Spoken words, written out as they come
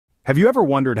Have you ever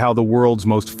wondered how the world's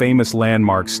most famous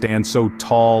landmarks stand so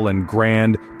tall and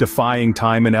grand, defying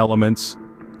time and elements?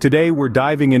 Today we're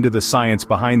diving into the science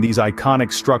behind these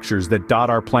iconic structures that dot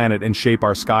our planet and shape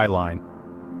our skyline.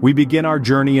 We begin our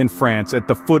journey in France at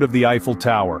the foot of the Eiffel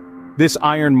Tower. This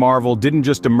iron marvel didn't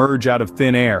just emerge out of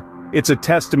thin air, it's a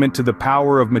testament to the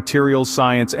power of materials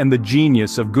science and the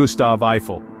genius of Gustave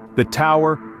Eiffel. The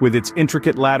tower, with its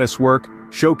intricate lattice work,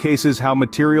 showcases how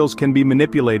materials can be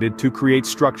manipulated to create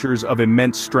structures of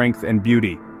immense strength and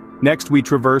beauty. Next we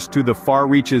traverse to the far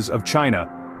reaches of China,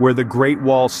 where the Great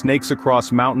Wall snakes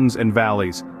across mountains and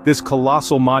valleys. This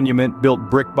colossal monument, built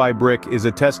brick by brick, is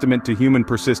a testament to human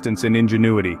persistence and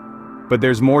ingenuity. But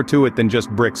there's more to it than just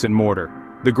bricks and mortar.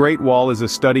 The Great Wall is a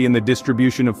study in the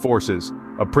distribution of forces,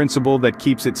 a principle that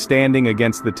keeps it standing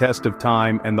against the test of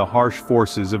time and the harsh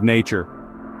forces of nature.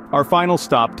 Our final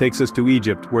stop takes us to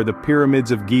Egypt, where the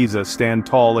pyramids of Giza stand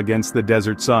tall against the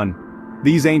desert sun.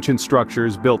 These ancient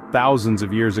structures, built thousands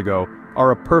of years ago,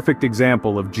 are a perfect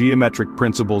example of geometric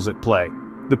principles at play.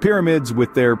 The pyramids,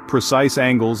 with their precise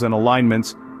angles and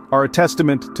alignments, are a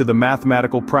testament to the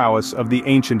mathematical prowess of the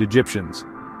ancient Egyptians.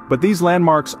 But these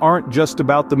landmarks aren't just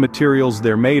about the materials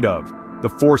they're made of, the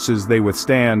forces they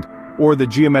withstand, or the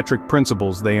geometric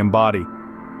principles they embody.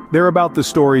 They're about the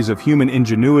stories of human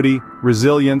ingenuity,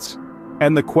 resilience,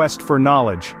 and the quest for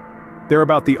knowledge. They're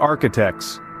about the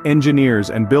architects, engineers,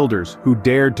 and builders who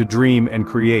dared to dream and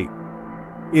create.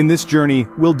 In this journey,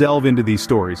 we'll delve into these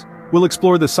stories. We'll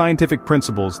explore the scientific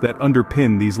principles that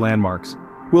underpin these landmarks.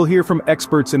 We'll hear from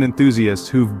experts and enthusiasts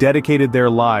who've dedicated their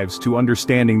lives to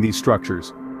understanding these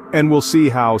structures. And we'll see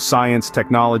how science,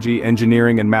 technology,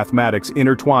 engineering, and mathematics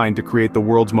intertwine to create the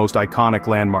world's most iconic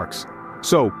landmarks.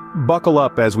 So, buckle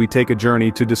up as we take a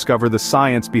journey to discover the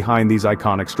science behind these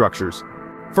iconic structures.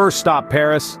 First stop,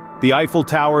 Paris. The Eiffel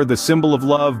Tower, the symbol of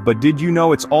love, but did you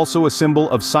know it's also a symbol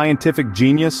of scientific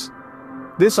genius?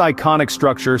 This iconic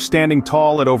structure, standing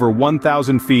tall at over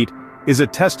 1,000 feet, is a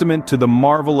testament to the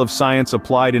marvel of science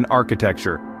applied in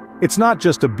architecture. It's not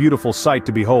just a beautiful sight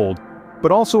to behold,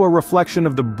 but also a reflection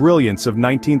of the brilliance of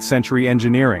 19th century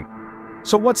engineering.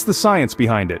 So what's the science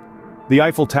behind it? The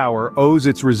Eiffel Tower owes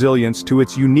its resilience to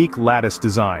its unique lattice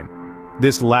design.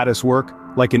 This lattice work,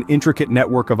 like an intricate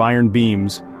network of iron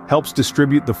beams, helps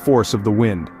distribute the force of the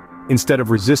wind. Instead of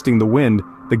resisting the wind,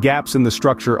 the gaps in the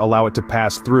structure allow it to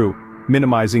pass through,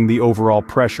 minimizing the overall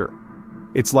pressure.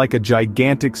 It's like a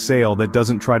gigantic sail that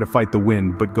doesn't try to fight the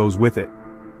wind but goes with it.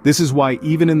 This is why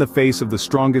even in the face of the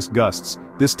strongest gusts,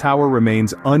 this tower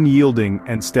remains unyielding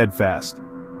and steadfast.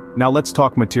 Now let's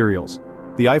talk materials.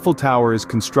 The Eiffel Tower is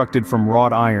constructed from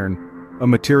wrought iron, a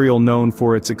material known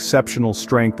for its exceptional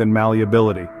strength and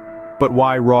malleability. But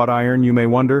why wrought iron, you may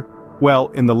wonder? Well,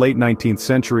 in the late 19th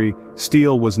century,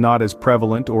 steel was not as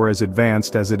prevalent or as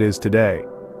advanced as it is today.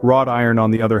 Wrought iron,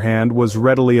 on the other hand, was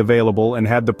readily available and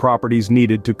had the properties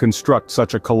needed to construct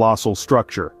such a colossal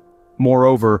structure.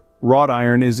 Moreover, wrought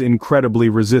iron is incredibly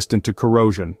resistant to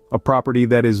corrosion, a property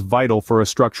that is vital for a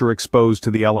structure exposed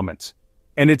to the elements.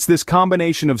 And it's this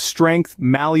combination of strength,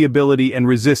 malleability, and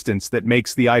resistance that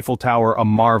makes the Eiffel Tower a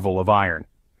marvel of iron.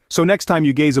 So next time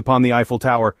you gaze upon the Eiffel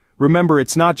Tower, remember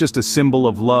it's not just a symbol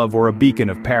of love or a beacon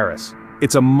of Paris.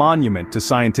 It's a monument to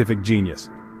scientific genius,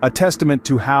 a testament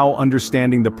to how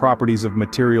understanding the properties of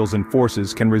materials and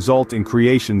forces can result in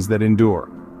creations that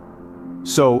endure.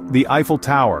 So, the Eiffel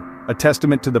Tower, a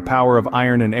testament to the power of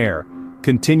iron and air,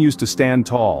 continues to stand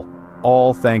tall,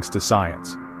 all thanks to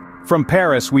science. From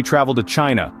Paris we travel to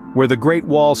China, where the Great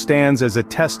Wall stands as a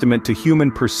testament to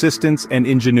human persistence and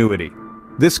ingenuity.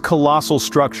 This colossal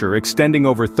structure, extending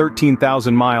over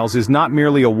 13,000 miles, is not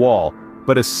merely a wall,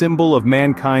 but a symbol of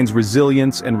mankind's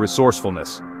resilience and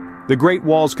resourcefulness. The Great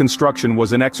Wall's construction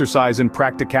was an exercise in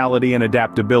practicality and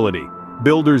adaptability.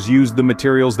 Builders used the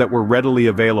materials that were readily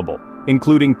available,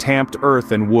 including tamped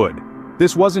earth and wood.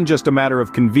 This wasn't just a matter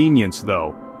of convenience,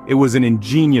 though. It was an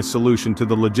ingenious solution to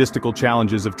the logistical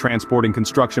challenges of transporting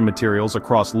construction materials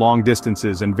across long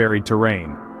distances and varied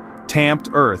terrain. Tamped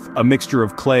earth, a mixture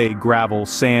of clay, gravel,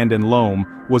 sand, and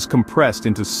loam, was compressed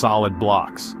into solid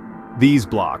blocks. These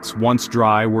blocks, once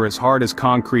dry, were as hard as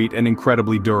concrete and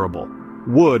incredibly durable.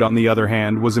 Wood, on the other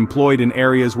hand, was employed in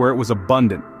areas where it was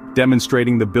abundant,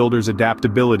 demonstrating the builders'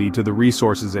 adaptability to the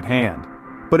resources at hand.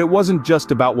 But it wasn't just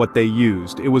about what they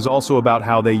used, it was also about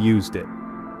how they used it.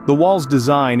 The wall's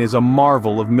design is a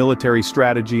marvel of military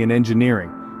strategy and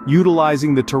engineering,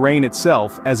 utilizing the terrain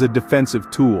itself as a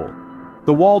defensive tool.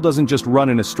 The wall doesn't just run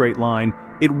in a straight line,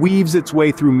 it weaves its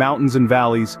way through mountains and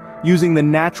valleys, using the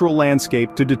natural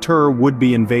landscape to deter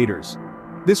would-be invaders.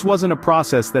 This wasn't a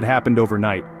process that happened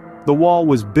overnight. The wall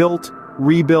was built,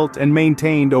 rebuilt and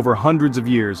maintained over hundreds of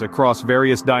years across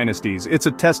various dynasties. It's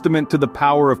a testament to the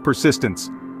power of persistence,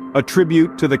 a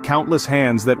tribute to the countless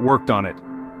hands that worked on it.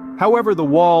 However, the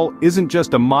wall isn't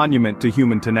just a monument to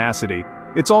human tenacity,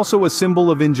 it's also a symbol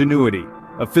of ingenuity,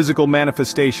 a physical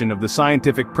manifestation of the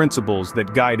scientific principles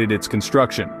that guided its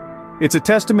construction. It's a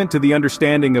testament to the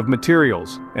understanding of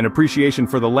materials, an appreciation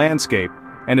for the landscape,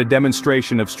 and a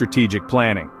demonstration of strategic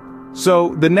planning.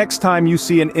 So, the next time you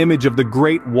see an image of the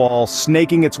Great Wall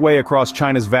snaking its way across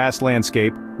China's vast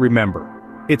landscape, remember,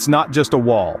 it's not just a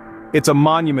wall, it's a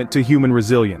monument to human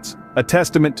resilience, a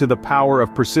testament to the power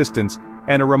of persistence,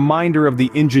 and a reminder of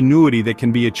the ingenuity that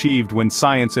can be achieved when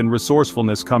science and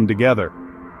resourcefulness come together.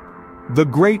 The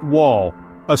Great Wall,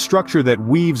 a structure that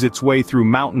weaves its way through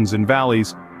mountains and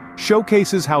valleys,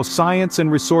 showcases how science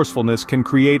and resourcefulness can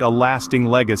create a lasting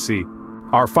legacy.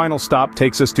 Our final stop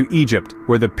takes us to Egypt,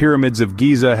 where the pyramids of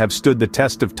Giza have stood the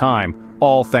test of time,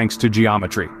 all thanks to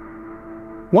geometry.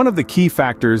 One of the key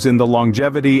factors in the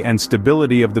longevity and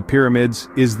stability of the pyramids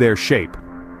is their shape.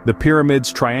 The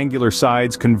pyramid's triangular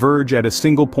sides converge at a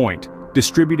single point,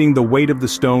 distributing the weight of the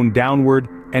stone downward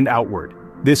and outward.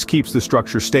 This keeps the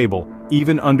structure stable,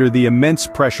 even under the immense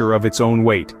pressure of its own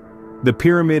weight. The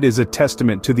pyramid is a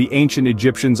testament to the ancient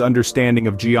Egyptians' understanding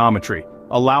of geometry,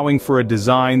 allowing for a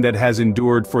design that has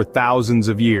endured for thousands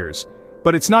of years.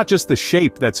 But it's not just the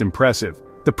shape that's impressive.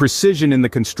 The precision in the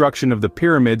construction of the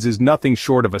pyramids is nothing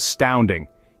short of astounding.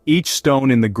 Each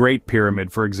stone in the Great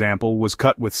Pyramid, for example, was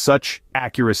cut with such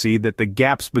accuracy that the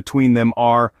gaps between them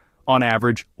are, on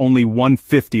average, only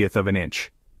 1/50th of an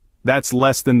inch. That's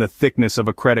less than the thickness of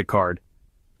a credit card.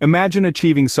 Imagine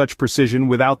achieving such precision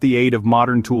without the aid of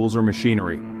modern tools or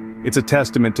machinery. It's a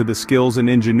testament to the skills and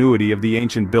ingenuity of the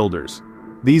ancient builders.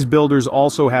 These builders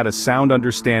also had a sound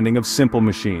understanding of simple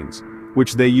machines,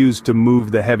 which they used to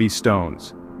move the heavy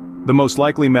stones. The most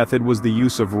likely method was the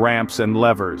use of ramps and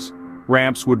levers.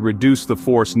 Ramps would reduce the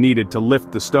force needed to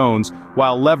lift the stones,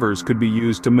 while levers could be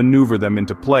used to maneuver them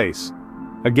into place.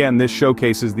 Again, this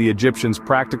showcases the Egyptians'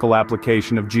 practical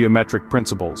application of geometric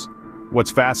principles. What's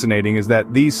fascinating is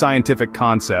that these scientific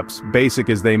concepts, basic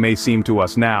as they may seem to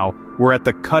us now, were at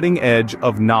the cutting edge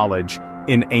of knowledge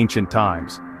in ancient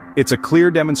times. It's a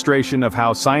clear demonstration of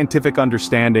how scientific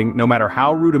understanding, no matter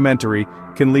how rudimentary,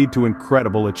 can lead to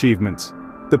incredible achievements.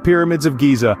 The pyramids of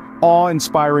Giza,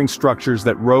 awe-inspiring structures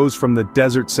that rose from the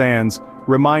desert sands,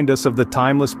 remind us of the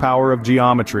timeless power of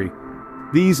geometry.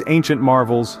 These ancient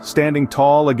marvels, standing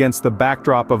tall against the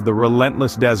backdrop of the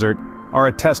relentless desert, are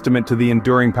a testament to the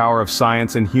enduring power of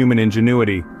science and human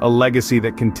ingenuity, a legacy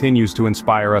that continues to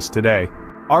inspire us today.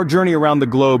 Our journey around the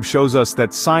globe shows us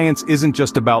that science isn't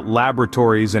just about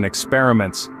laboratories and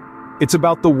experiments. It's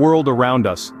about the world around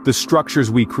us, the structures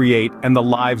we create, and the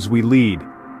lives we lead.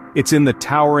 It's in the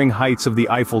towering heights of the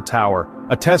Eiffel Tower,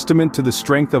 a testament to the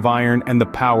strength of iron and the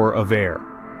power of air.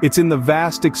 It's in the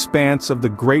vast expanse of the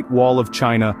Great Wall of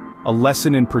China, a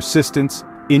lesson in persistence,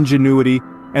 ingenuity,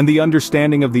 and the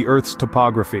understanding of the Earth's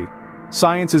topography.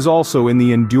 Science is also in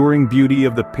the enduring beauty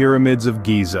of the pyramids of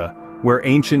Giza, where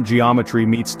ancient geometry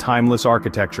meets timeless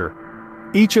architecture.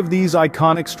 Each of these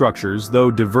iconic structures, though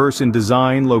diverse in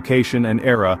design, location, and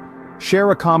era,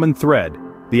 share a common thread: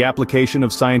 the application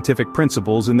of scientific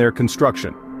principles in their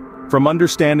construction. From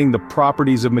understanding the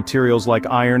properties of materials like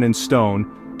iron and stone,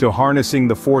 to harnessing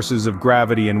the forces of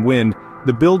gravity and wind,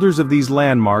 the builders of these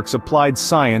landmarks applied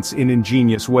science in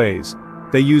ingenious ways.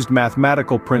 They used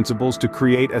mathematical principles to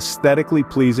create aesthetically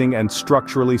pleasing and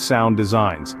structurally sound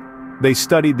designs. They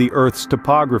studied the Earth's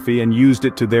topography and used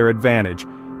it to their advantage,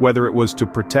 whether it was to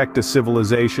protect a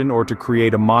civilization or to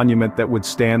create a monument that would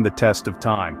stand the test of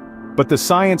time. But the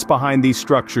science behind these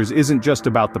structures isn't just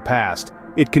about the past.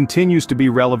 It continues to be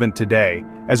relevant today,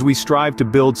 as we strive to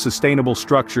build sustainable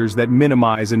structures that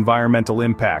minimize environmental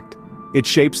impact. It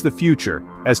shapes the future,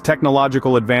 as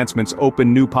technological advancements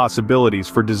open new possibilities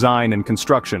for design and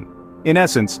construction. In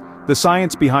essence, the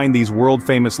science behind these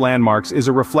world-famous landmarks is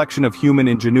a reflection of human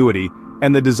ingenuity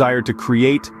and the desire to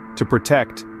create, to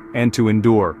protect, and to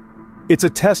endure. It's a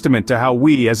testament to how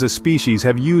we, as a species,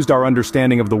 have used our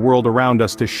understanding of the world around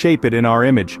us to shape it in our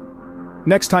image.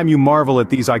 Next time you marvel at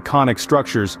these iconic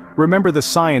structures, remember the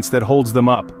science that holds them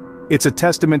up. It's a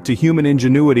testament to human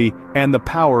ingenuity and the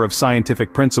power of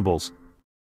scientific principles.